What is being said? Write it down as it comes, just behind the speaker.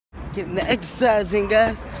Getting the exercise in,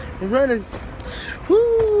 guys. And running.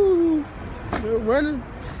 Woo! We're running.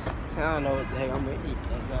 I don't know what the heck I'm gonna eat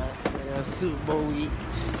though, guys. Super Bowl week.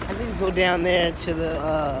 I need to go down there to the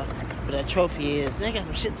where that trophy is. They got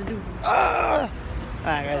some shit to do. Alright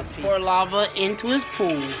guys, peace. Pour lava into his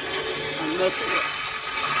pool.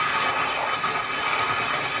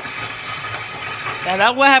 Now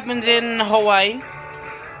that's what happens in Hawaii.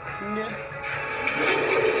 Yeah.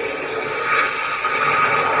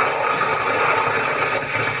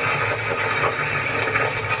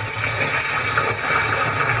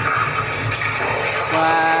 Wow.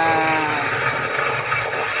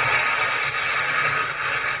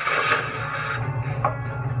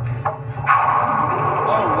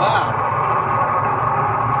 Oh wow.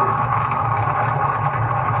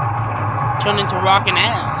 Turned into rockin'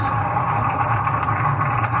 ass.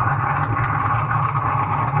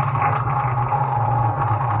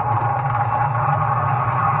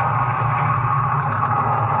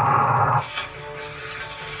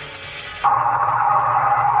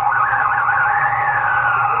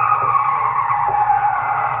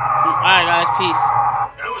 Alright guys, peace.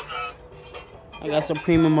 I got some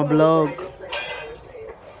cream in my blog. It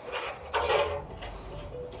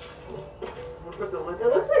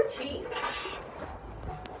looks like cheese.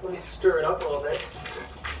 Let me stir it up a little bit.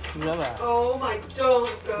 Oh my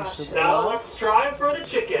gosh. Now let's try for the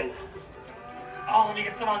chicken. Oh, let me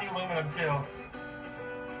get some on the aluminum too.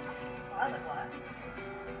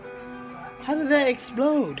 How did that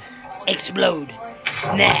explode? Explode.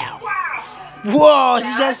 Now. Whoa, did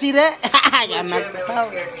you guys see that? I got knocked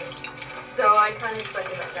out. So I kind of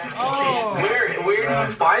expected that. Oh. Where do you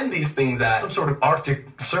find these things at? Some sort of Arctic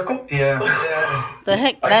circle? Yeah. The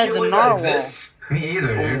heck? That is a narwhal. Me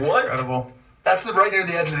either, dude. What? Incredible. That's right near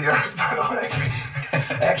the edge of the earth, by the way.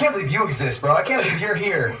 Hey, I can't believe you exist, bro. I can't believe you're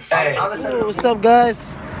here. Hey. Ooh, what's up,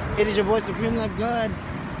 guys? It is your boy Supreme Life God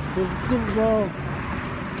with the Super Bowl.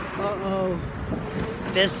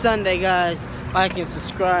 This Sunday, guys. Like and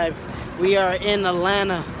subscribe. We are in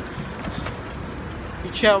Atlanta.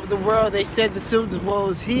 We traveled the world. They said the Super Bowl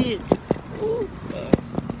is here. Ooh.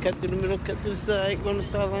 Cut through the middle, cut to the side, go on the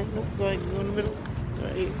sideline. Nope, go ahead, go in the middle.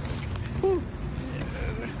 Right here. Woo.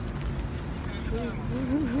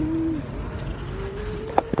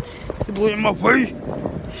 The boy in my way.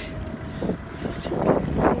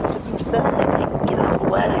 Cut through the side, get out of the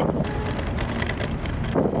way.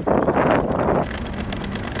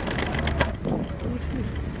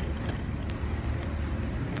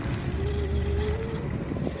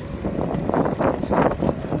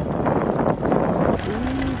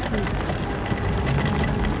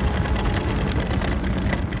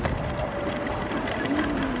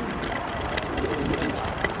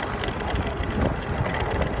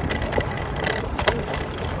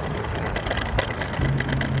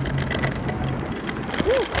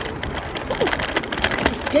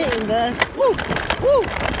 Skating, guys. Woo! Woo!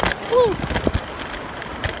 Woo!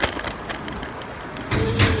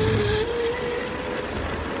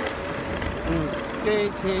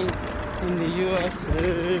 Skating in the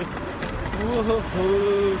USA. Whoa!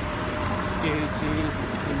 Skating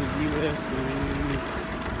in the USA.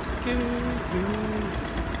 Skating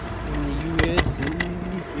in the USA.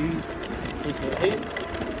 Okay.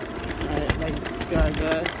 Alright, like and subscribe,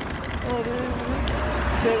 guys. Oh, man.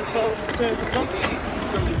 Serve the company.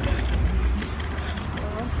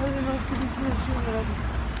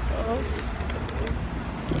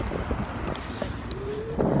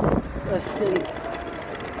 Let's see.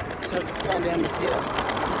 So to find down this hill.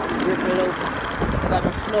 Rip it open. Like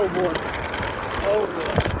a snowboard. Oh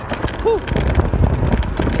yeah. Whew.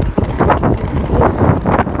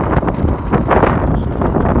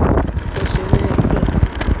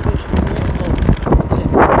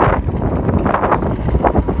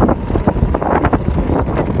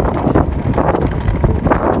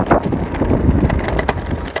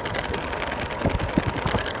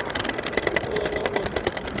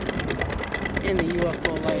 In the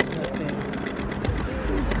UFO lights up there.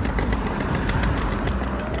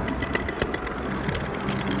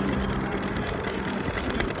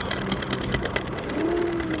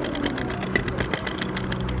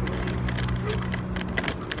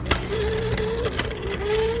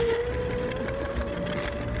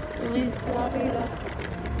 Feliz la vida.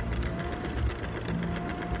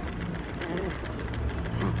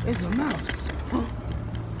 It's a mouse.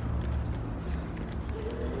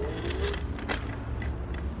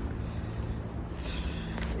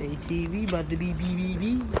 ATV about to be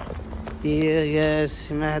BBB. Yeah, yes,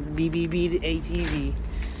 I'm gonna have to BBB the ATV.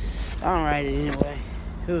 I don't ride it anyway.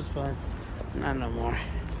 It was fun. Not no more.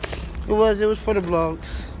 It was for the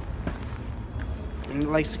vlogs.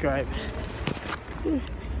 and like, subscribe.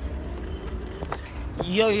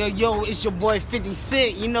 Yo, it's your boy 50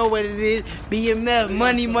 Cent. You know what it is. BMF,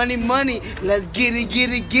 money, money, money. Let's get it, get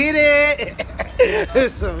it, get it.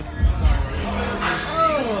 Listen.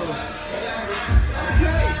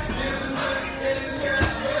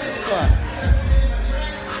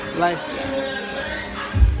 Lifestyle.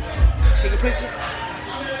 Take a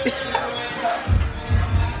picture.